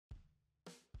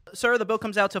sir, the bill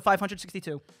comes out to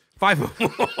 $562.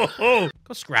 Go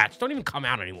scratch. Don't even come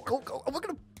out anymore. Go. We're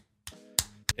gonna.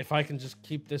 If I can just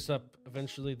keep this up,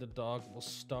 eventually the dog will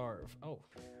starve. Oh.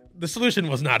 The solution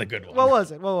was not a good one. What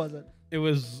was it? It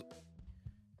was...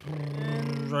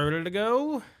 Ready to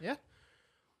go? Yeah.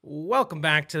 Welcome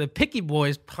back to the Picky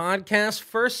Boys podcast.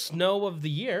 First snow of the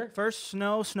year. First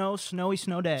snowy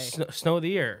snow day. Snow of the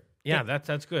year. Yeah,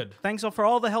 that's good. Thanks for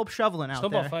all the help shoveling out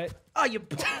Snowball there. fight. Oh, you.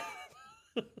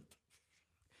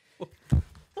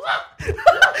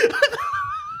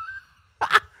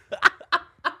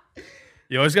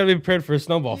 You always gotta be prepared for a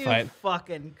snowball You fight.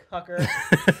 fucking cucker.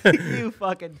 You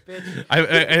fucking bitch.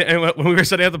 And when we were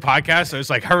setting up the podcast, I was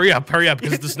like, hurry up,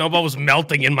 because the snowball was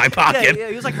melting in my pocket. Yeah,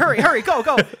 he was like, hurry, go. And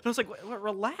I was like,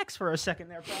 relax for a second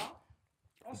there, pal.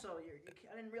 Also,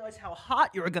 I didn't realize how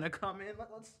hot you were going to come in.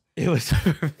 Let's. It was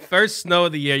first snow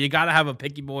of the year. You gotta have a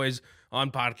Picky Boys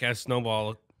on podcast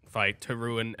snowball fight to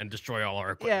ruin and destroy all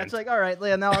our equipment. Yeah, it's like, all right,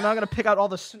 Leah, now I'm not going to pick out all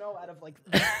the snow out of, like,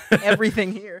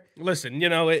 everything here. Listen,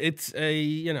 it's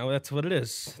a, that's what it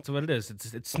is. It's what it is.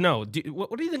 It's snow.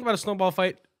 What do you think about a snowball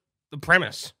fight? The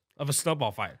premise of a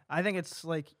snowball fight. I think it's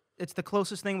the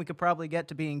closest thing we could probably get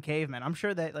to being cavemen. I'm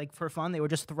sure that, like, for fun, they would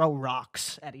just throw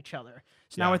rocks at each other.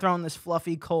 So now we're throwing this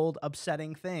fluffy, cold,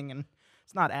 upsetting thing, and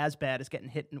it's not as bad as getting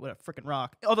hit with a freaking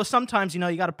rock. Although sometimes, you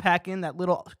got to pack in that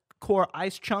little core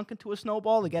ice chunk into a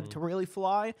snowball to get it to really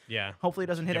fly. Yeah. Hopefully it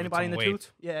doesn't hit Give it anybody in some the weight.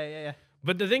 tooth. Yeah.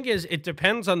 But the thing is, it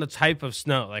depends on the type of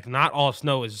snow. Like, not all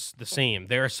snow is the same.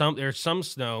 There's some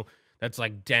snow that's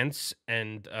like dense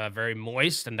and very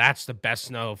moist, and that's the best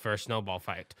snow for a snowball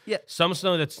fight. Yeah. Some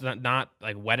snow that's not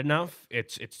like wet enough,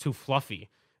 it's too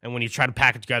fluffy, and when you try to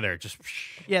pack it together, it just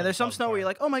Yeah, there's some snow where you're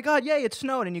like, oh my god, yay, it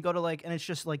snowed, and you go to and it's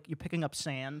just like you're picking up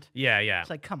sand. yeah. It's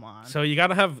like, come on. So you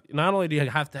gotta have, not only do you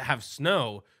have to have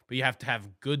snow, but you have to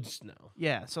have good snow.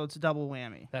 Yeah, so it's a double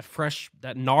whammy. That fresh,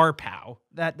 that narpow.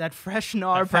 That fresh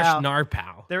narpow. Fresh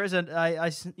narpow. There is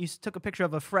you took a picture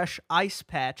of a fresh ice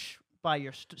patch by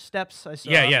your steps. I saw.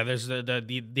 Yeah. There's the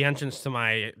entrance to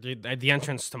the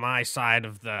entrance to my side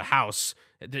of the house.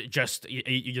 Just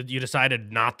you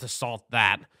decided not to salt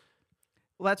that.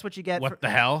 Well, that's what you get. What the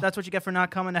hell? That's what you get for not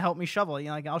coming to help me shovel.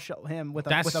 I'll show him with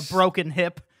a broken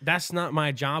hip. That's not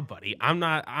my job, buddy. I'm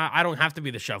not. I don't have to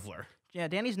be the shoveler. Yeah,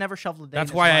 Danny's never shoveled a day.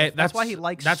 That's in his why life. That's why he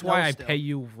likes. That's snow why I still. pay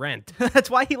you rent. That's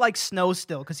why he likes snow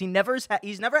still, because he's never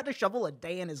had to shovel a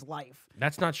day in his life.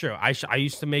 That's not true. I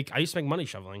used to make money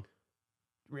shoveling.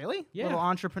 Really? Yeah. Little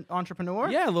entrepreneur.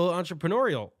 Yeah, a little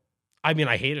entrepreneurial. I mean,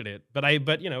 I hated it, but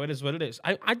it is what it is.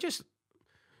 When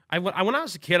I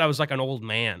was a kid, I was like an old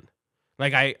man.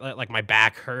 Like my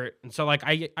back hurt, and so like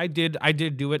I did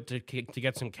do it to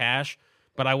get some cash,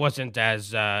 but I wasn't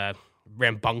as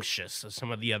rambunctious as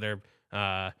some of the other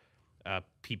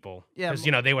people. Yeah,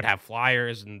 because they would have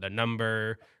flyers and the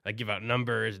number, like give out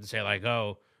numbers and say like,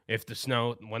 oh,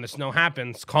 when the snow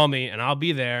happens, call me and I'll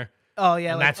be there. Oh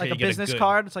yeah, And that's how like you a get business good.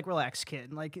 card. It's like, relax,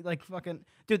 kid. Like fucking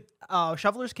dude.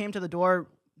 Shovelers came to the door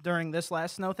during this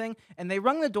last snow thing, and they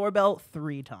rung the doorbell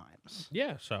 3 times.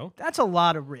 Yeah, so That's a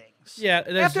lot of rings. yeah. After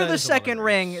the there's a lot of second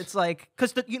ring, rings. it's like,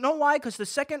 you know why? Because the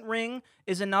second ring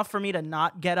is enough for me to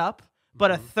not get up, but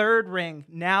a third ring,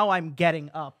 now I'm getting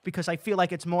up because I feel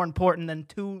like it's more important than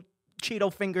 2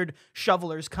 Cheeto-fingered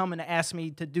shovelers coming to ask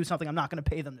me to do something I'm not going to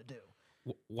pay them to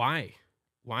do. Why?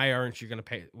 Why aren't you gonna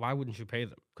pay? Why wouldn't you pay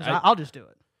them? Because I'll just do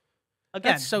it.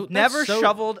 Again, never so-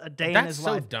 shoveled a day in that's his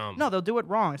so life. dumb. No, they'll do it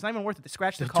wrong. It's not even worth it. They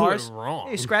scratch the They'll do it cars. wrong.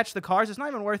 They scratch the cars. It's not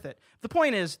even worth it. The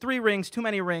point is, 3 rings, too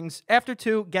many rings. After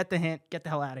 2, get the hint. Get the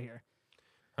hell out of here.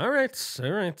 All right,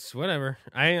 whatever.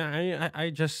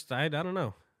 I don't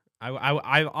know.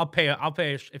 I'll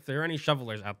pay if there are any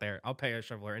shovelers out there. I'll pay a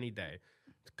shoveler any day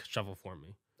to shovel for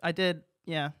me. I did,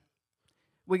 yeah.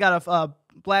 We got a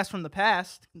blast from the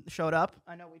past showed up.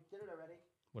 I know we did it already,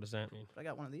 What does that mean? but I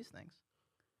got one of these things.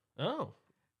 Oh,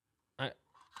 You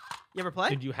ever play?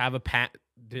 did you have a pat?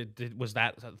 Was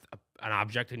that an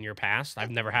object in your past? I've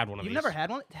never had one of You've these. never had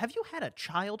one? Have you had a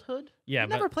childhood? Yeah,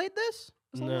 You've but never played this?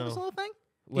 This No. little thing?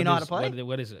 What you know how is- to play?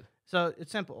 What is it? So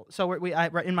it's simple. So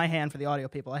right in my hand for the audio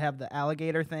people, I have the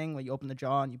alligator thing where you open the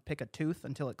jaw and you pick a tooth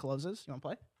until it closes. You want to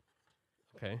play?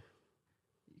 Okay.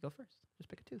 You go first. Just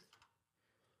pick a tooth.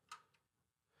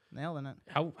 Nailing it.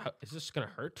 How is this gonna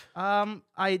hurt?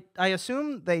 I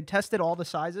assume they tested all the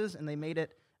sizes and they made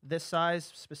it this size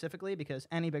specifically because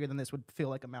any bigger than this would feel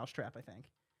like a mousetrap, I think.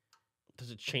 Does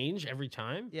it change every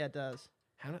time? Yeah, it does.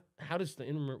 How does the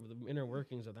inner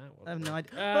workings of that one? I have no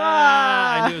idea.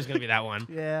 I knew it was gonna be that one.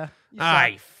 Yeah. You suck.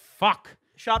 Ay, fuck.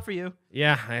 Shot for you.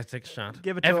 Yeah, I have to take a shot.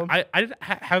 Give it to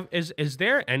him. Is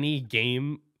there any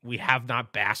game we have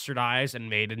not bastardized and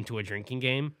made into a drinking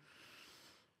game.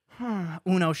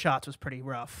 Uno shots was pretty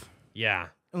rough. Yeah.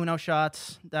 Uno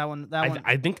shots. That one.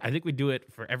 I think we do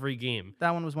it for every game.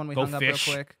 That one was one we Go hung fish.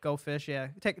 up real quick. Go fish, yeah.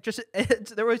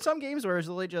 There were some games where it was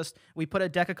literally just we put a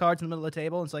deck of cards in the middle of the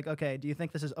table and it's like, okay, do you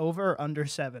think this is over or under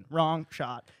 7? Wrong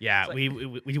shot. Yeah, It's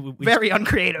we Very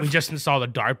uncreative. we just installed a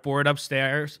dartboard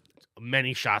upstairs.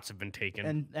 Many shots have been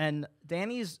taken. And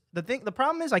Danny's the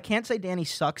problem is I can't say Danny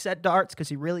sucks at darts because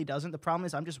he really doesn't. The problem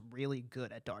is I'm just really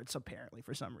good at darts apparently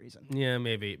for some reason. Yeah,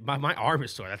 maybe. My arm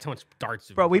is sore. That's how much darts.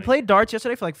 Bro, we played darts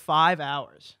yesterday for like 5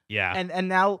 hours. Yeah. And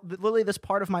now literally this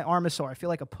part of my arm is sore. I feel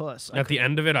like a puss. At the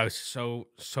end of it, I was so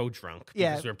drunk.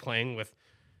 Yeah. Because we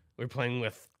were playing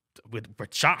with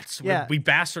shots. Yeah. We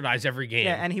bastardized every game.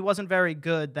 Yeah, and he wasn't very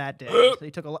good that day. So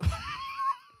he took a lot.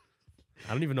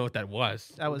 I don't even know what that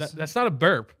was. That's not a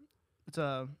burp. It's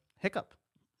a hiccup.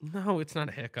 No, it's not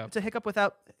a hiccup. It's a hiccup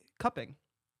without cupping.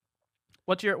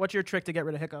 What's your trick to get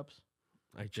rid of hiccups?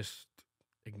 I just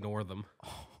ignore them.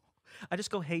 I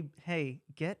just go, hey,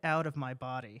 get out of my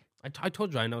body. I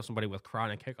told you I know somebody with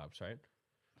chronic hiccups, right?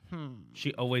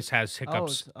 She always has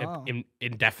hiccups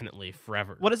indefinitely,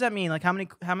 forever. What does that mean? Like how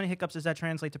many hiccups does that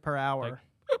translate to per hour?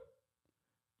 Like,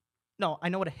 no, I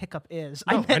know what a hiccup is.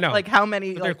 No, I meant I know. like how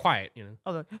many. But they're quiet, you know.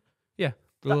 Oh, Yeah,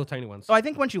 the little tiny ones. so I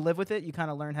think once you live with it, you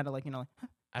kind of learn how to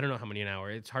I don't know how many an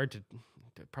hour. It's hard to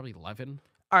probably 11.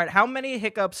 All right, how many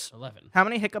hiccups? 11. How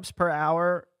many hiccups per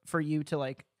hour for you to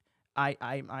like?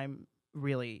 I'm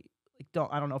really like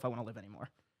I don't know if I want to live anymore.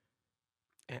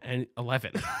 And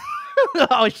 11.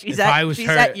 Oh, she's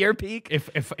at your peak.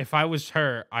 If I was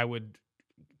her, I would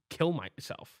kill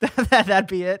myself. That'd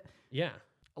be it. Yeah.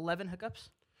 11 hiccups.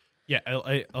 Yeah,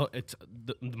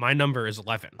 my number is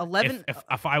 11. 11.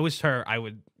 If I was her, I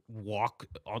would walk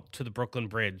to the Brooklyn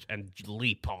Bridge and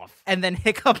leap off. And then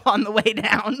hiccup on the way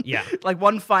down. Yeah. Like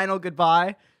one final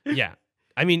goodbye. Yeah.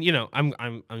 I mean, you know, I'm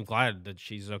glad that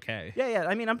she's okay. Yeah.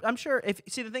 I mean, I'm sure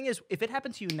the thing is, if it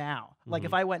happened to you now, like Mm-hmm.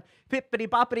 if I went pippity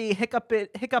boppity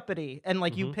hiccupity, and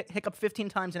like you hiccup 15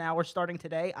 times an hour starting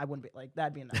today, I wouldn't be like,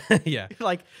 that'd be enough. Yeah.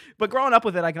 Like, but growing up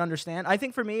with it, I can understand. I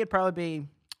think for me, it'd probably be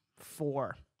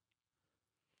 4.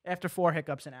 After 4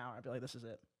 hiccups an hour, I'd be like, this is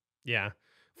it. Yeah.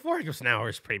 4 hiccups an hour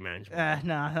is pretty manageable.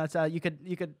 No, that's you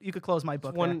could close my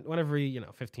book. One every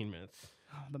 15 minutes.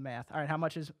 Oh, the math. All right,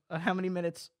 how many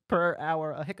minutes per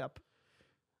hour a hiccup?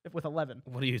 With 11.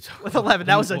 What are you talking? With 11,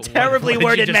 that was a What terribly did you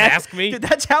worded just math. ask me? Dude,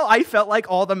 that's how I felt like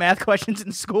all the math questions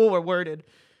in school were worded.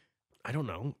 I don't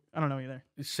know. I don't know either.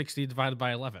 60 divided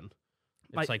by 11.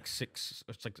 Like- It's like 6.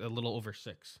 It's like a little over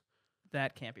 6.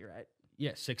 That can't be right.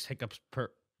 Yeah, 6 hiccups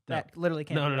per. That literally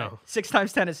can't No, be no, right. no. 6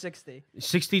 times 10 is 60.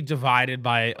 60 divided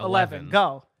by 11.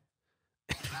 Go.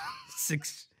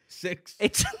 6. It's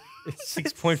It's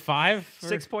 6.5?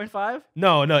 6.5?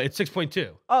 No, it's 6.2.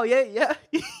 Oh, yeah.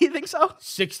 You think so?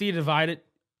 60 divided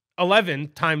 11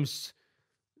 times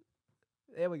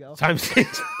There we go.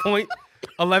 6 point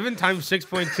 11 times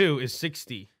 6.2 is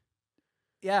 60.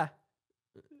 Yeah.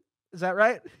 Is that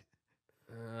right?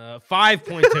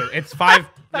 5.2. It's 5.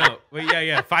 No, wait,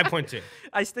 yeah, 5.2.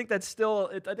 I think that's still.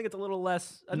 I think it's a little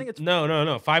less. I think it's. No.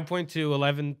 5.2,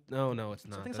 11. No, it's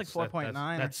not. I think it's That's- like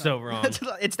 4.9. That's so wrong.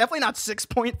 It's definitely not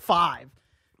 6.5.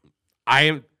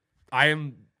 I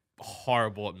am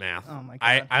horrible at math. Oh my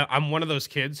God. I'm one of those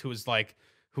kids who was like,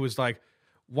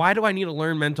 why do I need to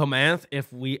learn mental math if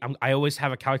I always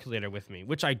have a calculator with me,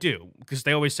 which I do, because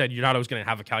they always said you're not always going to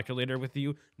have a calculator with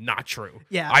you. Not true.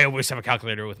 Yeah. I always have a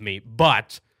calculator with me,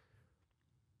 but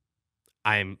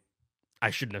I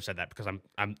shouldn't have said that because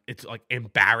it's like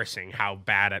embarrassing how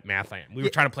bad at math I am. We were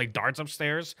trying to play darts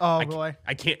upstairs. Oh, boy.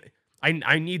 I can't.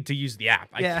 I need to use the app.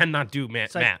 Yeah. I cannot do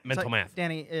It's like- it's mental like, math.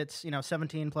 Danny, it's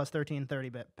 17 plus 13,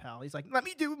 30-bit, pal. He's like, let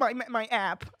me do my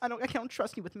app. I can't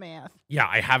trust you with math. Yeah,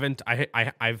 I haven't.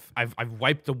 I've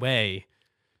wiped away.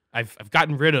 I've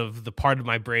gotten rid of the part of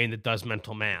my brain that does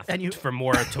mental math And you- for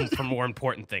more for more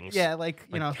important things. Yeah, like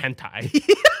hentai.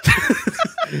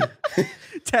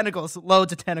 tentacles,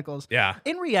 loads of tentacles. Yeah.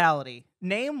 In reality,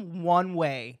 name one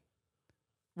way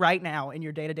right now in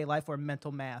your day-to-day life where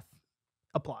mental math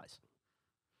applies.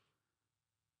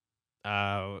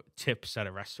 Tips at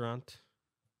a restaurant.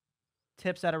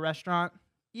 Tips at a restaurant.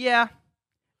 Yeah.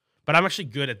 But I'm actually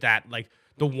good at that. Like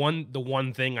the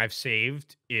one thing I've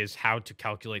saved is how to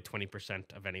calculate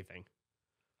 20% of anything.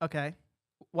 Okay.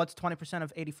 What's 20%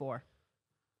 of 84?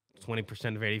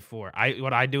 20% of 84.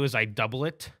 What I do is I double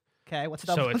it. Okay. What's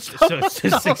So double? it's double- so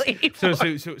double 84.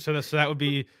 84? So that would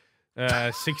be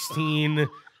 16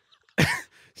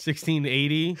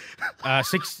 1680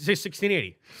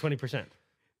 1680 20%.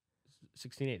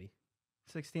 1680.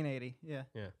 1680. Yeah.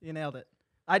 Yeah. You nailed it.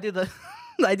 I do the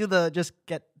I do the just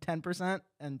get 10%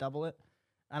 and double it.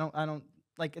 I don't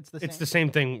like it's the same. It's the same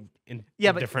thing in Yeah,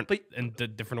 in the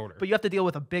different order. But you have to deal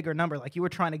with a bigger number. Like you were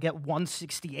trying to get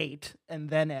 168 and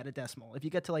then add a decimal. If you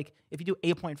get to if you do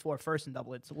 8.4 first and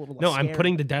double it, it's a little less No, I'm scary.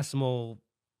 putting the decimal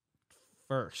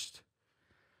first.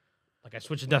 Like I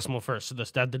switch the decimal first, so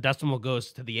the decimal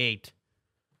goes to the 8.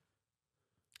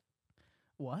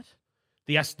 What?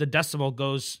 The decimal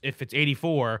goes if it's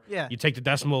 84. Yeah. You take the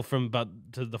decimal from about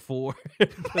to the 4,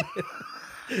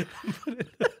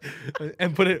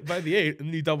 and put it by the 8,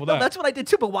 and you double No, that. that's what I did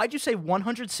too. But why'd you say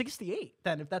 168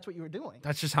 then? If that's what you were doing,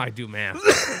 That's just how I do math.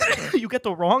 you get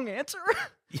the wrong answer.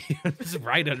 This is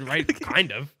right,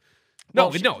 kind of. No,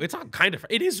 Well, no, it's not kind of.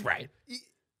 It is right.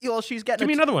 Well, she's getting. Give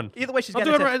me another one. Either way, she's I'll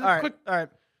getting. do it a tip. right- All right, quick. all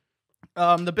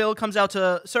right. The bill comes out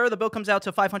to The bill comes out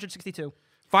to 562.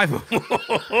 5.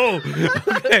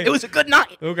 Okay. It was a good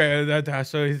night. Okay,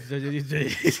 so you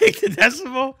take the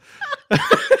decimal,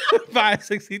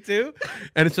 562,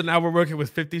 and so now we're working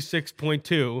with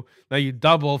 56.2. Now you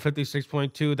double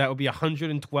 56.2, that would be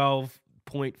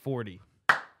 112.40.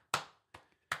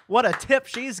 What a tip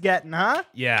she's getting, huh?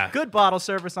 Yeah. Good bottle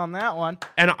service on that one.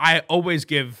 And I'm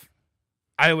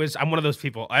one of those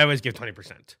people. I always give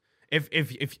 20%.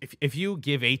 If you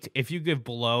give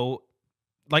below,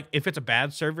 like if it's a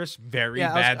bad service, bad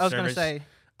I was service, gonna say,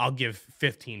 I'll give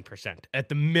 15% at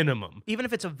the minimum. even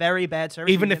if it's a very bad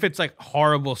service, Even if it's like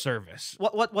horrible service.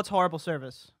 what's horrible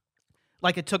service?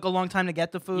 Like it took a long time to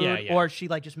get the food, Yeah. or she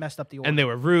just messed up the order. And they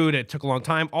were rude, it took a long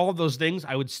time, all of those things,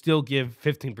 I would still give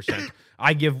 15%.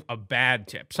 I give a bad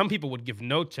tip. Some people would give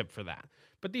no tip for that.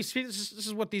 But this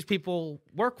is what these people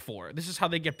work for. This is how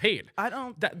they get paid. I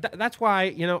don't. That's why,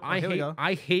 here we go.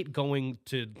 I hate going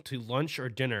to lunch or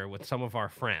dinner with some of our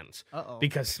friends. Uh-oh.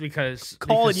 Because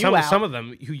Calling you out. some of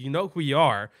them who who you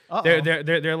are,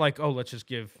 they're like, "Oh, let's just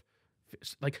give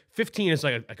like 15 is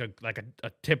like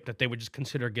a tip that they would just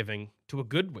consider giving to a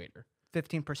good waiter."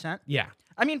 15%. Yeah.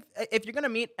 I mean, if you're gonna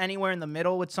meet anywhere in the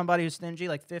middle with somebody who's stingy,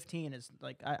 like 15 is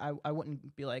like I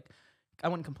wouldn't be like, I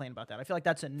wouldn't complain about that. I feel like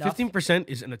that's enough. 15%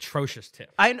 is an atrocious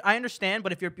tip. I understand,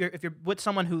 but if you're with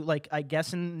someone who, like, I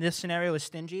guess in this scenario is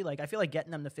stingy, like I feel like getting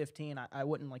them to 15, I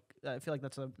wouldn't like. I feel like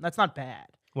that's not bad.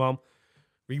 Well,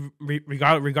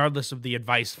 regardless of the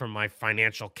advice from my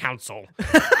financial counsel,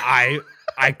 I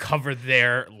cover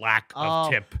their lack of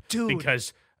tip, dude.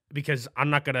 because I'm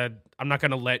not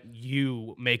gonna let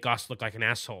you make us look like an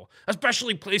asshole,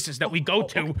 especially places that we go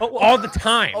to all the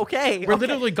time. Okay, we're okay.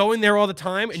 literally going there all the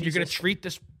time, and you're gonna Jesus. treat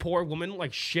this poor woman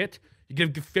like shit. You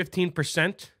give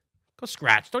 15%. Go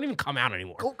scratch. Don't even come out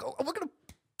anymore. Go. We're gonna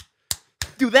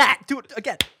do that. Do it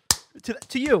again.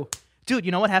 To you, dude.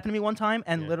 You know what happened to me one time,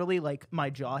 and literally like my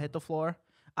jaw hit the floor.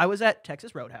 I was at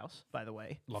Texas Roadhouse, by the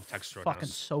way. Love Texas Roadhouse. Fucking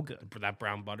so good. For that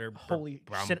brown butter. Holy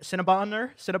brown, Cinnabon.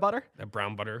 that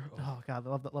brown butter. Oh god,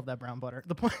 love that brown butter.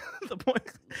 The point.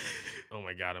 Oh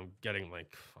my god, I'm getting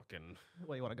like fucking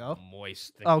Where you want to go?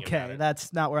 moist. thinking about Okay, it.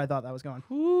 that's not where I thought that was going.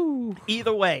 Ooh.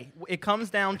 Either way, it comes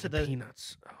down to the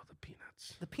peanuts. Oh, the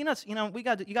peanuts. the peanuts. You know,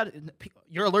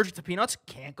 you're allergic to peanuts.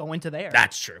 Can't go into there.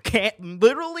 That's true. Can't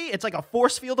literally. It's like a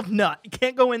force field of nut. You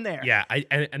can't go in there. Yeah,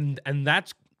 and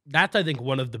that's I think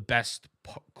one of the best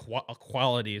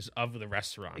qualities of the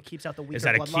restaurant. It keeps out the weaker is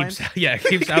that it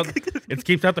bloodlines.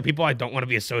 keeps out the people I don't want to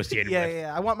be associated Yeah, with.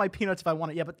 yeah. I want my peanuts if I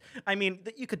want it. Yeah, but I mean,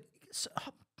 you could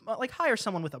like hire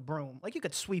someone with a broom. Like you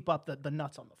could sweep up the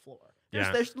nuts on the floor.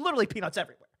 There's literally peanuts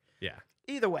everywhere. Yeah.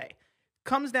 Either way,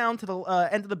 comes down to the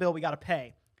end of the bill we got to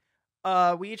pay.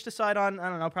 We each decide on, I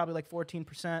don't know, probably like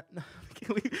 14%.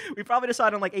 we probably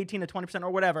decide on like 18 to 20%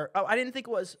 or whatever. I didn't think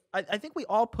it was, I think we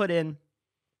all put in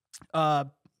 $7,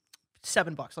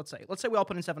 let's say we all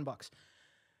put in $7.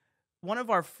 One of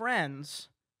our friends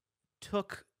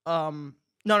took,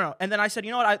 no, and then I said,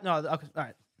 you know what, okay, all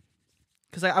right.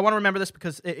 Because I want to remember this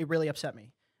because it really upset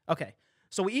me. Okay.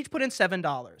 So we each put in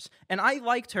 $7, and I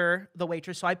liked her, the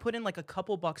waitress, so I put in like a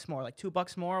couple bucks more, like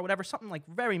 $2 more or whatever, something like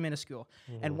very minuscule.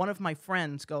 And one of my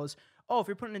friends goes, "Oh, if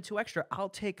you're putting in 2 extra, I'll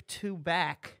take 2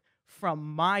 back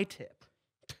from my tip."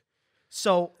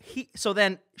 So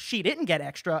then she didn't get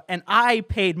extra, and I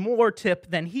paid more tip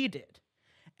than he did.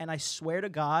 And I swear to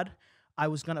God, I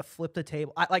was gonna flip the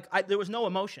table. There was no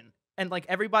emotion, and like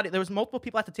everybody, there was multiple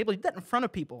people at the table. He did that in front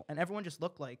of people, and everyone just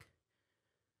looked like,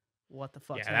 what the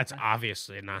fuck? Yeah, that's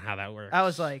obviously not how that works. I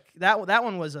was like, that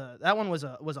one was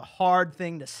a hard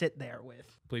thing to sit there with.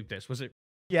 Bleep this. Was it?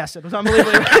 Yes, it was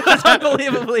unbelievably.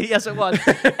 Unbelievably, yes, it was.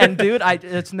 And dude,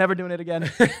 it's never doing it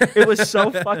again. It was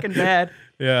so fucking bad.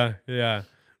 Yeah, yeah.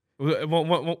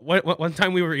 One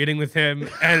time we were eating with him,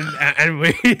 and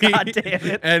we God damn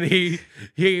it. and we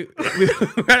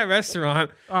were at a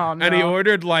restaurant, Oh no. and he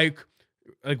ordered like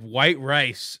white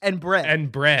rice and bread.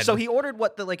 and bread. So he ordered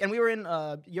what the and we were in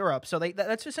Europe, so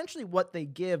that's essentially what they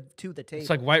give to the table. it's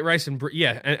like white rice and bread.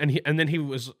 Yeah, and then he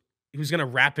was gonna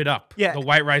wrap it up. Yeah. The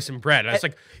white rice and bread. I was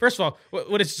like, first of all,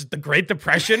 what is this, the Great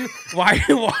Depression? why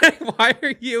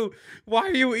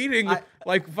are you eating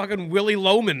like fucking Willy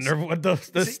Loman or what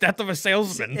the death of a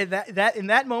salesman? in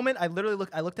that moment, I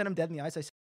looked at him dead in the eyes. I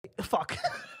said, "Fuck."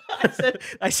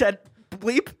 I said,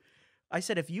 "Bleep." I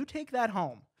said, "If you take that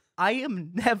home, I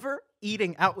am never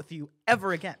eating out with you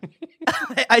ever again."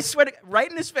 I swear to, right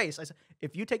in his face. I said,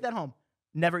 "If you take that home,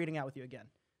 never eating out with you again."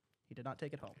 He did not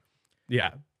take it home.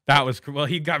 Yeah, that was well.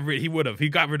 He got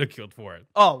ridiculed for it.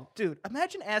 Oh, dude,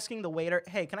 imagine asking the waiter,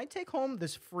 "Hey, can I take home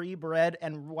this free bread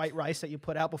and white rice that you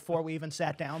put out before we even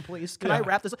sat down, please? Can I Yeah.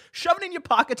 wrap this? Shove it in your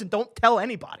pockets and don't tell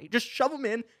anybody. Just shove them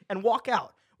in and walk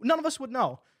out. None of us would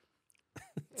know."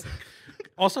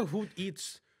 Also, who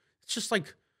eats? It's just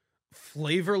like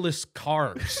flavorless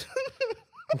carbs.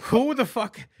 Who the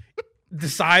fuck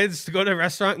decides to go to a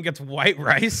restaurant and gets white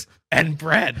rice and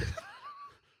bread?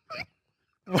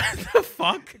 What the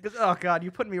fuck? Oh God,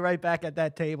 you put me right back at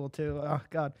that table too. Oh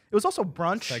God, it was also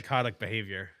brunch. Psychotic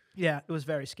behavior. Yeah, it was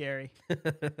very scary.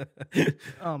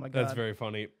 Oh my God, That's very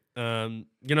funny.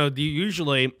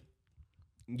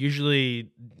 Usually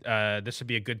this would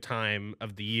be a good time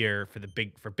of the year for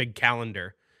big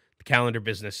calendar. The calendar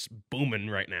business booming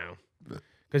right now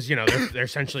because they're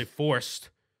essentially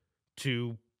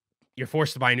you're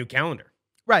forced to buy a new calendar.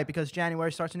 right, because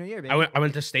January starts a new year, baby. I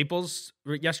went to Staples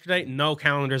yesterday. No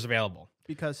calendars available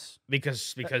because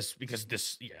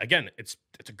this again, it's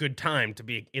a good time to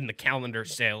be in the calendar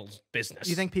sales business.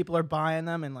 You think people are buying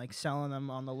them and like selling them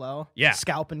on the low? Yeah.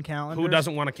 Scalping calendars. Who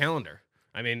doesn't want a calendar?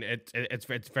 I mean,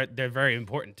 they're very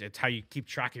important. It's how you keep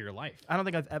track of your life. I don't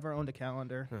think I've ever owned a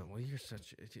calendar. Oh, well, you're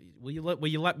such. Will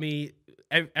you let me?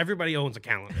 Everybody owns a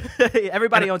calendar.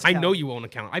 Everybody owns a I calendar. know you own a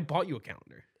calendar. I bought you a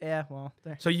calendar, Yeah, well,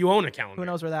 there. so you own a calendar. Who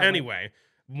knows where that went? Anyway,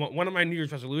 one of my New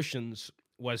Year's resolutions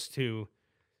was to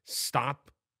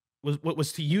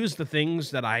was to use the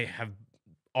things that I have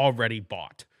already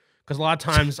bought. Because a lot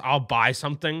of times I'll buy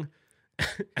something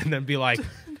and then be like,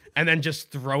 and then just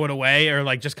throw it away or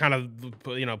like just kind of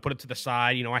put it to the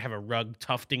side. I have a rug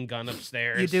tufting gun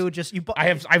upstairs. You do just you. I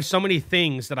have so many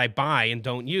things that I buy and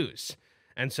don't use,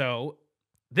 and so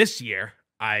this year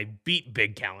I beat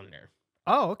Big Calendar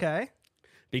Oh, okay.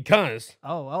 because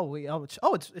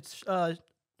It's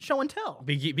show and tell.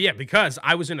 because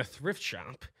I was in a thrift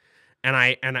shop and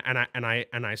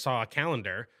I saw a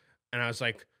calendar and I was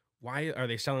like, why are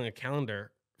they selling a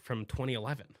calendar from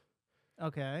 2011?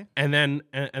 Okay. And then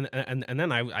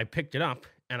I picked it up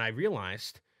and I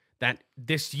realized that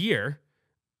this year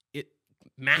it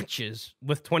matches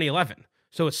with 2011.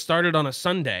 So it started on a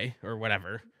Sunday or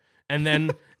whatever, and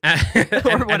then and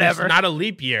whatever. it's not a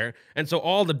leap year, and so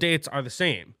all the dates are the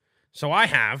same. So I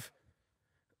have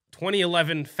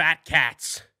 2011 Fat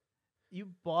Cats. You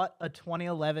bought a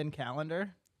 2011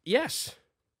 calendar? Yes,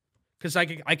 because I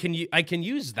can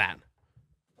use that.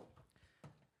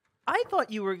 I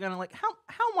thought you were gonna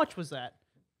how much was that?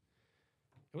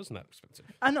 It wasn't that expensive.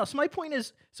 I know. So my point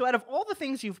is, so out of all the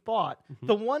things you've bought,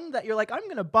 the one that you're like, I'm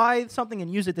gonna buy something and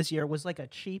use it this year was like a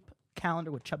cheap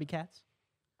calendar with chubby cats.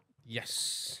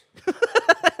 Yes.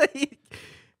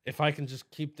 If I can just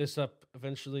keep this up,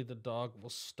 eventually the dog will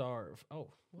starve. Oh,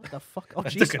 What the fuck? Oh,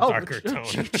 that Jesus. took a darker tone.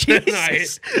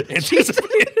 Jesus.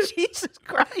 Jesus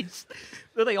Christ.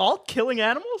 Are they all killing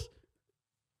animals?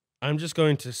 I'm just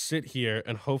going to sit here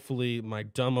and hopefully my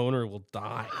dumb owner will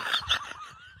die.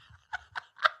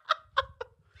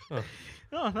 Huh.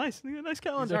 Oh, nice. Nice These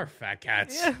calendar. are fat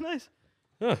cats. Yeah, nice.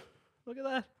 Huh. Look at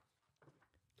that.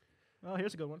 Oh,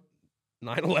 here's a good one.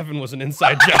 9/11 was an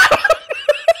inside job.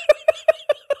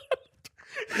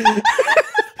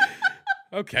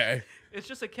 Okay. It's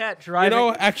just a cat driving.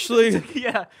 Actually,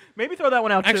 Yeah, maybe throw that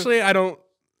one out too. actually, I don't.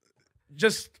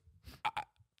 Just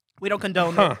We don't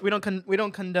condone. Huh. We don't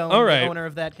condone All right. the owner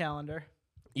of that calendar.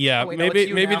 yeah. Oh, wait, no, it's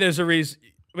you maybe now. there's a reason.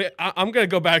 Wait, I'm gonna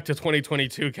go back to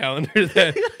 2022 calendar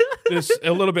that is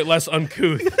a little bit less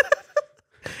uncouth.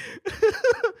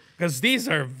 Because these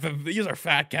are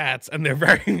fat cats and they're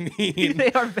very mean.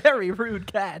 They are very rude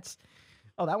cats.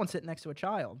 Oh, that one's sitting next to a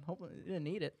child. Hopefully, you didn't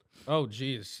eat it. Oh,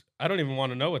 geez. I don't even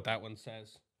want to know what that one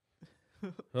says.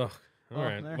 Ugh. All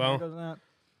right. There Well, goes that.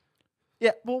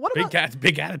 Yeah. Well, what big about cats,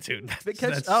 big attitude. Big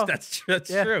cats- That's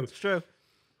yeah, true. It's true.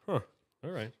 Huh.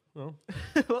 All right. Well,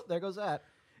 Well, there goes that.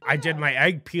 I did my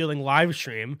egg peeling live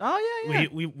stream. Oh yeah,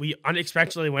 yeah. We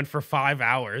unexpectedly went for 5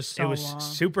 hours. So it was long.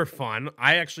 super fun.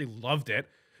 I actually loved it.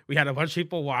 We had a bunch of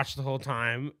people watch the whole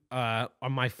time.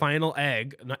 On my final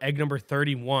egg number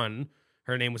 31,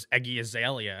 her name was Eggy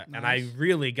Azalea, and I Nice.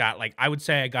 really got I would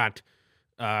say I got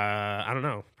I don't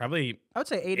know, probably I would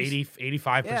say 80.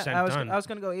 85% Yeah, done. I was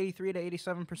gonna go 83 to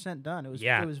 87% done. It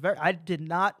Yeah. was very. I did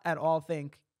not at all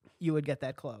think you would get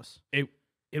that close.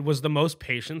 It was the most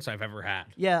patience I've ever had.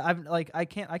 Yeah, I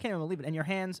can't even believe it. And your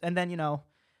hands, and then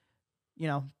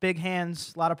big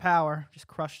hands, a lot of power, just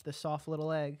crushed this soft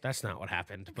little egg. That's not what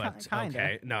happened, but Kinda.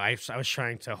 okay. No, I was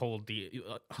trying to hold the.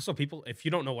 Also, people, if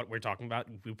you don't know what we're talking about,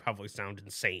 we probably sound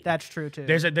insane. That's true too.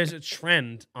 There's a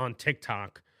trend on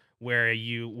TikTok where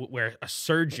a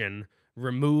surgeon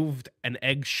removed an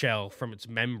eggshell from its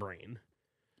membrane,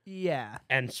 yeah,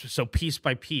 and so piece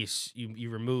by piece you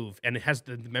remove, and it has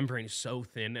the membrane is so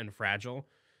thin and fragile,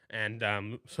 and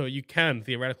so you can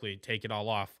theoretically take it all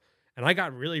off. And I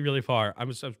got really, really far. I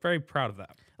was very proud of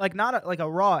that. like not a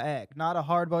raw egg, not a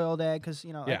hard boiled egg, because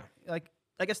Yeah.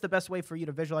 I guess the best way for you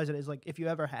to visualize it is like if you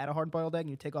ever had a hard boiled egg and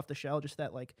you take off the shell, just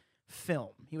that like film.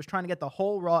 He was trying to get the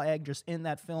whole raw egg just in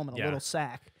that film in a Yeah. little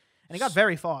sack, and he got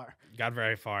very far. Got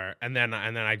very far, and then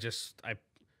I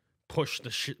pushed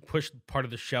pushed part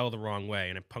of the shell the wrong way,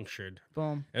 and it punctured.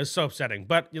 Boom. It was so upsetting.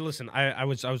 But you listen, I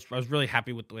was really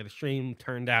happy with the way the stream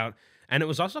turned out, and it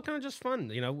was also kind of just fun.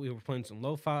 We were playing some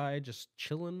lo-fi, just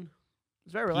chilling,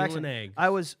 It's very peeling relaxing. eggs. I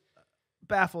was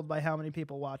baffled by how many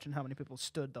people watched and how many people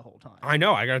stood the whole time. I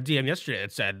know. I got a DM yesterday.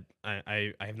 It said,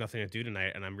 I have nothing to do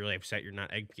tonight, and I'm really upset you're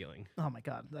not egg peeling. Oh my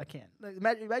god, I can't. Like,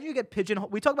 imagine you get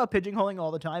pigeonholed. We talk about pigeonholing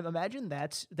all the time. Imagine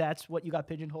that's what you got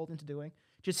pigeonholed into doing.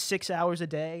 Just 6 hours a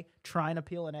day trying to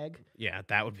peel an egg. Yeah,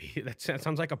 that would be. That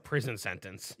sounds like a prison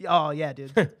sentence. Oh yeah,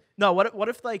 dude. No, what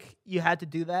if like you had to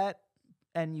do that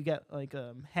and you get like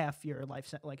half your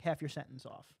half your sentence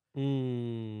off?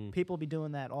 Mm. People be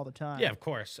doing that all the time. Yeah, of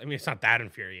course. I mean, it's not that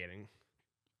infuriating.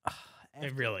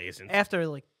 It really isn't. After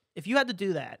like if you had to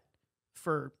do that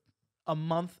for a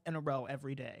month in a row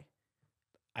every day.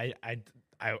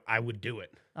 I would do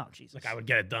it. Oh Jesus. Like I would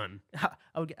get it done.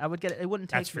 I would get it. It wouldn't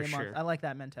take That's me a for month. sure. I like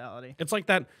that mentality. It's like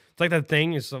that. It's like that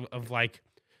thing is of like,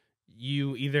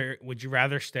 you either would you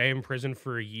rather stay in prison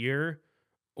for a year,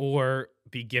 or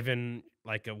be given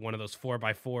like one of those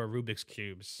 4x4 Rubik's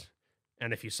cubes,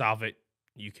 and if you solve it,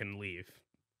 you can leave.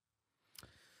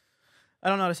 I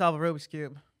don't know how to solve a Rubik's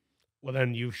cube. Well,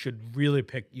 then you should really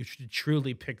pick. You should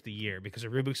truly pick the year, because a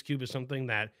Rubik's cube is something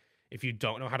that if you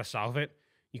don't know how to solve it,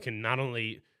 you can not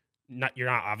only. You're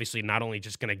not obviously not only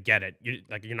just gonna get it,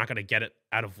 you're not gonna get it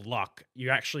out of luck.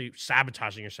 You're actually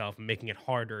sabotaging yourself and making it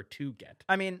harder to get.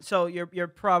 I mean, so you're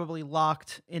probably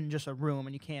locked in just a room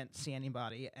and you can't see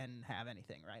anybody and have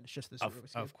anything, right? It's just this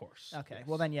Rubik's cube. Of course. Okay, yes.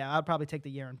 well then, yeah, I'd probably take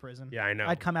the year in prison. Yeah, I know.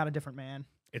 I'd come out a different man.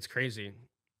 It's crazy,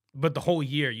 but the whole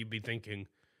year you'd be thinking,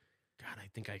 God, I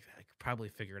think I could probably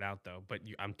figure it out though. But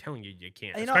I'm telling you, you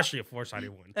can't, especially a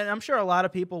 4-sided one. And I'm sure a lot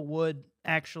of people would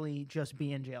actually just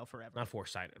be in jail forever. Not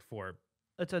 4-sided,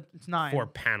 It's 9. 4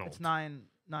 panels. It's 9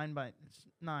 by it's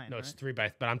 9. No, right? it's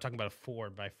 3x. But I'm talking about a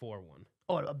 4x4 one.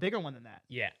 Oh, a bigger one than that.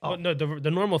 Yeah. Oh. Oh no, the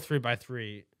normal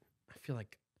 3x3. I feel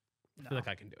like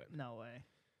I can do it. No way.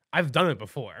 I've done it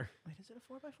before. Wait, is it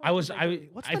a 4x4?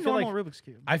 What's I the feel normal like- Rubik's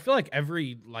cube? I feel like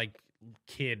every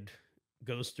kid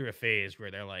goes through a phase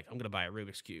where they're like, I'm gonna buy a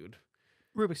Rubik's cube,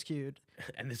 Rubik's cube.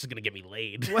 and this is gonna get me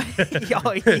laid.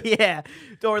 Oh yeah.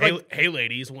 Or like hey,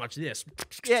 ladies, watch this.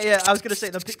 yeah. I was gonna say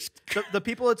the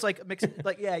people. It's like mixing.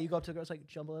 Like yeah, you go up to the girl. It's like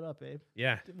jumble it up, babe.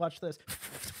 Yeah. Watch this.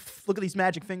 Look at these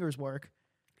magic fingers work.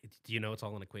 Do you know it's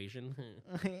all an equation?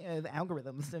 The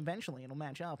algorithms eventually it'll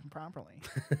match up properly.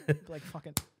 Like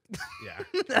fucking.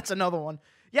 Yeah. That's another one.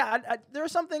 Yeah, there are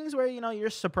some things where you're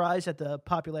surprised at the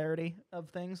popularity of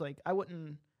things. Like I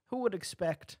wouldn't. Who would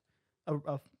expect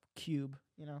a cube?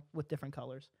 With different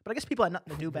colors. But I guess people had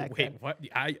nothing to do back then. Wait,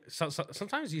 what?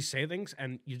 Sometimes you say things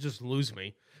and you just lose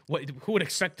me. What? Who would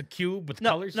expect a cube with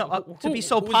colors? To be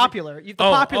so who is it? popular. The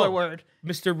popular word.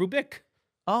 Mr. Rubik.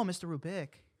 Oh, Mr. Rubik.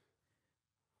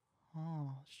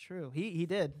 Oh, it's true. He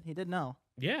did know.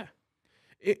 Yeah.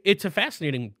 It's a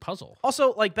fascinating puzzle.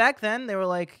 Also, like back then, they were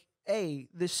like, "Hey,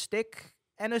 this stick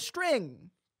and a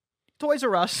string." Toys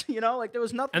R Us, like there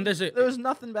was nothing. And there was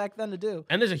nothing back then to do.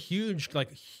 And there's a huge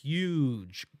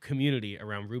community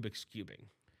around Rubik's cubing.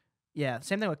 Yeah,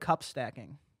 same thing with cup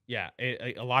stacking. Yeah,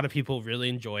 a lot of people really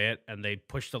enjoy it, and they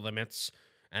push the limits,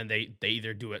 and they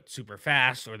either do it super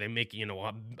fast or they make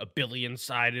a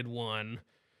billion-sided one,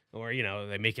 or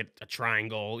they make it a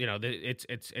triangle. It's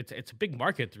a big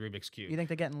market, the Rubik's You Cube. think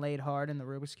they're getting laid hard in the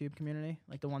Rubik's Cube community?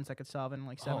 Like the ones that could solve in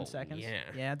like 7 Oh, seconds? yeah.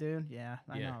 Yeah, dude. Yeah,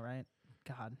 I Yeah. know, right?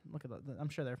 God, look at I'm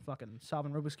sure they're fucking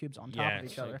solving Rubik's Cubes on top Yeah, of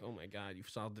it's each other. like, oh my god, you've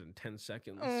solved it in 10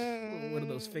 seconds. What do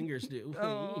those fingers do?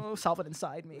 Oh, solve it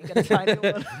inside me. Get a tiny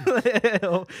one.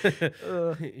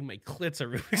 My clit's a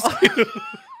Rubik's Cube.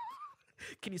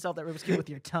 Can you solve that Rubik's Cube with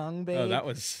your tongue, babe? Oh, that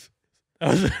was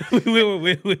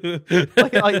we-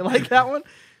 like, oh, you like that one?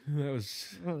 that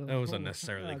was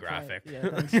unnecessarily Okay, graphic.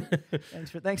 Yeah,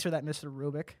 thanks for that, Mr.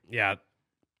 Rubik. Yeah.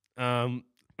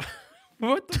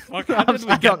 What the fuck? How did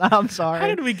we get? I'm sorry. How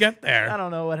did we get I there?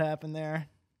 don't know what happened there.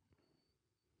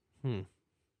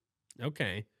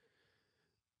 Okay.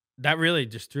 That really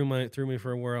just threw me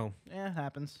for a whirl. Yeah, it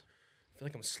happens. I feel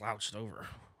like I'm slouched over.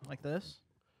 Like this.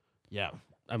 Yeah.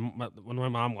 When my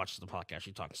mom watches the podcast,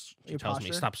 she Your tells me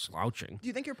posture? stop slouching. Do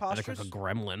you think your I look posture's? like a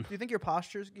gremlin. Do you think your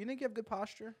posture's? Do you think you have good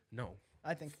posture? No.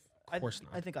 I think. Of course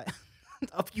not. I think I.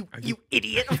 Oh, you you-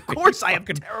 idiot! Of course I have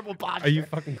fucking- terrible posture. Are you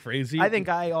fucking crazy? I think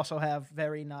I also have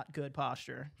very not good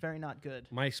posture. Very not good.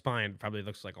 my spine probably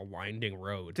looks like a winding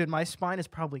road. Dude, my spine is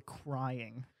probably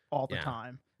crying all the Yeah.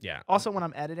 time. Yeah. Also, when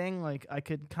I'm editing, like I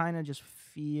could kind of just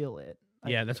feel it.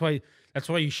 Yeah, that's why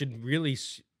you should really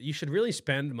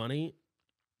spend money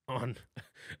on.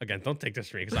 Again, don't take this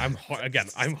from me because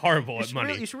I'm horrible at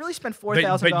money. You should really spend But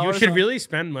 $4,000. you should really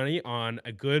spend money on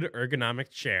a good ergonomic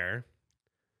chair,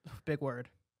 Big word.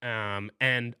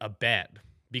 and a bed,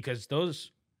 because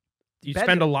those you Beds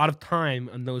spend are- a lot of time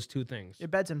on those two things. Your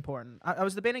bed's important. I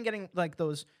was debating getting like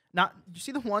those. Not. Did you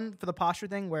see the one for the posture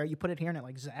thing where you put it here and it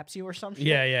like zaps you or some shit?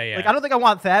 Yeah. Like I don't think I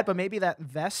want that, but maybe that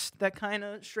vest that kind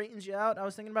of straightens you out. I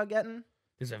was thinking about getting.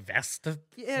 There's a vest that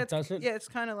Yeah, doesn't. Yeah, it's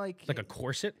kind of like. It's like a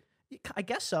corset. I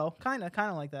guess so. Kind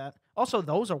of like that. Also,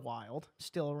 those are wild.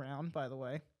 Still around, by the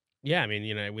way. Yeah, I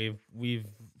mean, we've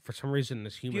for some reason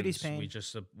as Beauty's humans pain. we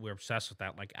just we're obsessed with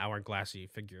that like hourglassy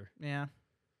figure. Yeah.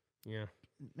 Yeah.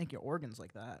 Make your organs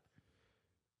like that,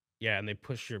 Yeah, and they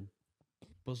push your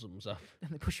bosoms up. and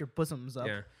they push your bosoms up.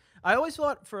 Yeah. I always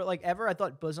thought I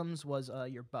thought bosoms was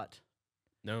your butt.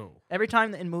 No. Every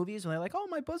time in movies when they're like, "Oh,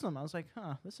 my bosom," I was like,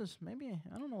 "Huh, this is maybe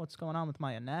I don't know what's going on with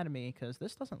my anatomy because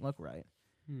this doesn't look right."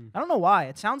 I don't know why.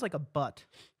 It sounds like a butt,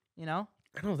 you know?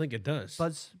 I don't think it does.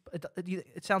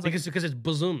 It sounds like because it's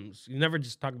bosoms. You never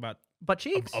just talk about butt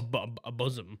cheeks. a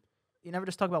bosom. You never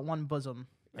just talk about one bosom.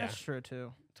 That's Yeah. true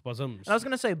too. It's bosoms. And I was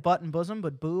gonna say butt and bosom,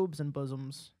 but boobs and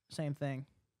bosoms, same thing.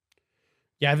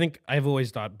 Yeah, I think I've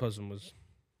always thought bosom was.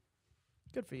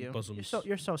 Good for you. Bosoms.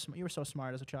 You were so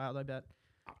smart as a child. I bet.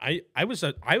 I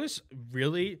was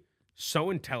really so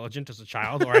intelligent as a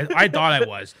child, or I thought I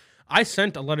was. I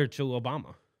sent a letter to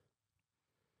Obama.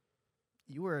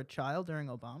 You were a child during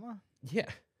Obama. Yeah.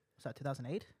 Was that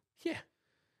 2008? Yeah.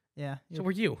 Yeah. So you're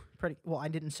were you pretty. Well, I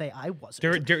didn't say I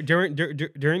wasn't. during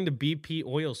the BP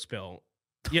oil spill?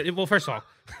 Yeah. Well, first of all.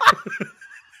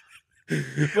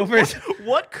 Well, first,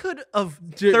 What could a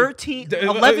Dude,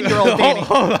 11-year-old Danny?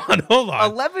 Hold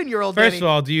on. 11-year-old First Danny of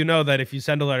all, do you know that if you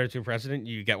send a letter to a president,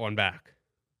 you get one back?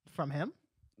 from him?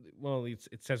 Well, it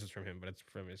says it's from him, but it's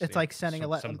from his. It's like sending a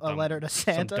letter to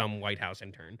Some Santa. dumb White House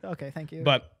intern. Okay, thank you.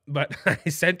 But I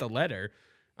sent a letter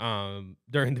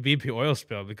during the BP oil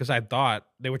spill because I thought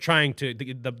they were trying to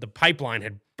the pipeline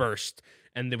had burst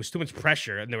and there was too much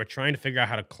pressure and they were trying to figure out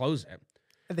how to close it.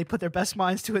 And they put their best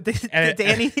minds to it. And-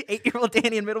 Danny, 8-year-old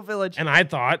Danny in Middle Village. And I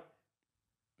thought,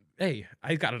 hey,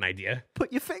 I got an idea.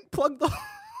 Put your plug the.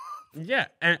 Yeah,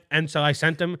 and so I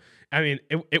sent them. I mean,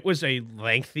 it was a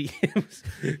lengthy,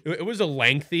 it was a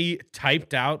lengthy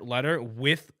typed out letter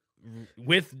with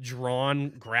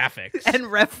drawn graphics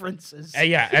and references.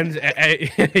 Yeah, and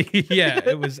yeah,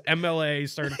 it was MLA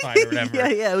certified or whatever.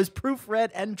 yeah, it was proofread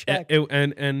and checked.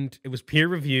 And it was peer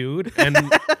reviewed. And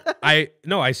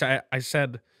I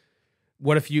said,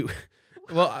 what if you?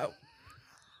 Well,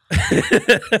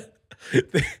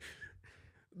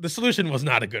 the solution was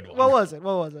not a good one. What was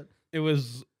it? It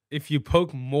was if you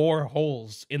poke more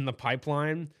holes in the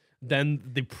pipeline, then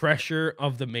the pressure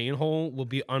of the main hole will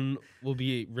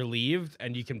be relieved,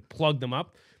 and you can plug them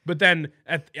up. But then,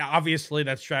 obviously,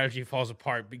 that strategy falls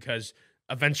apart because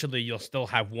eventually you'll still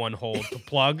have one hole to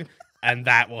plug, and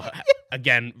that will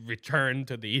again return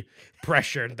to the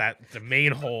pressure that the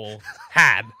main hole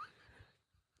had.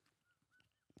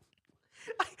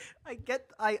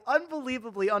 I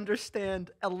unbelievably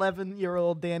understand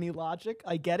 11-year-old Danny logic.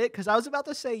 I get it, because I was about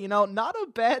to say, not a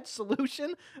bad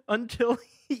solution until,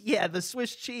 the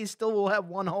Swiss cheese still will have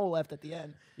one hole left at the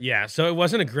end. Yeah, so it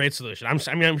wasn't a great solution. I'm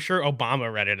sure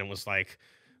Obama read it and was like,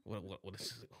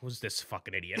 Who's this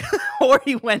fucking idiot? Or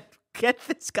he went, get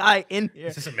this guy in here.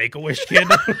 Is this a Make-A-Wish kid?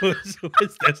 who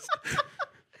is this?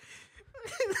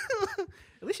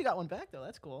 At least you got one back though.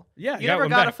 That's cool. Yeah, You got never one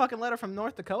got a back. fucking letter from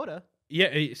North Dakota.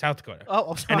 Yeah, South Dakota.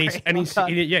 Oh, sorry.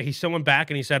 He still went back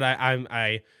and he said,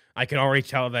 I can already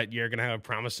tell that you're gonna have a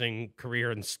promising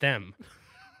career in STEM.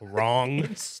 Wrong.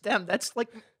 In STEM. That's like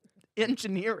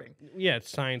engineering. Yeah, it's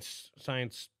science,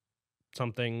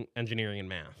 something, engineering, and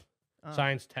math. Oh.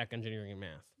 Science, tech, engineering, and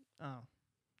math.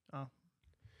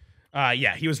 Oh.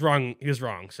 Yeah, he was wrong. He was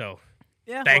wrong. So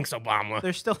Yeah. thanks, Obama.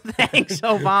 There's still thanks,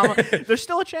 Obama. There's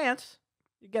still a chance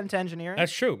you get into engineering.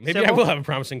 That's true. Maybe I Civil? will have a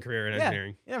promising career in Yeah.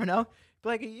 engineering. You never know. But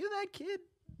like, are you that kid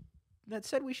that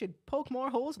said we should poke more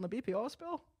holes in the BP oil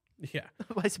spill? Yeah.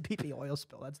 Why is it BP oil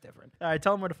spill? That's different. All right,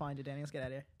 tell them where to find you, Danny. Let's get out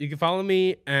of here. You can follow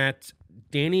me at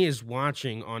Danny is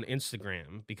Watching on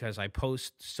Instagram because I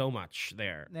post so much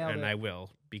there, Nailed and it. I will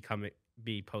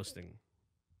be posting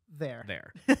There.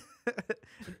 there.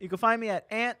 You can find me at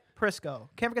Aunt Prisco.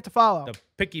 Can't forget to follow. The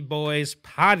Picky Boys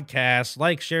podcast.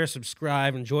 Like, share,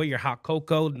 subscribe. Enjoy your hot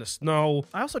cocoa in the snow.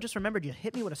 I also just remembered you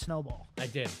hit me with a snowball. I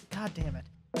did. God damn it.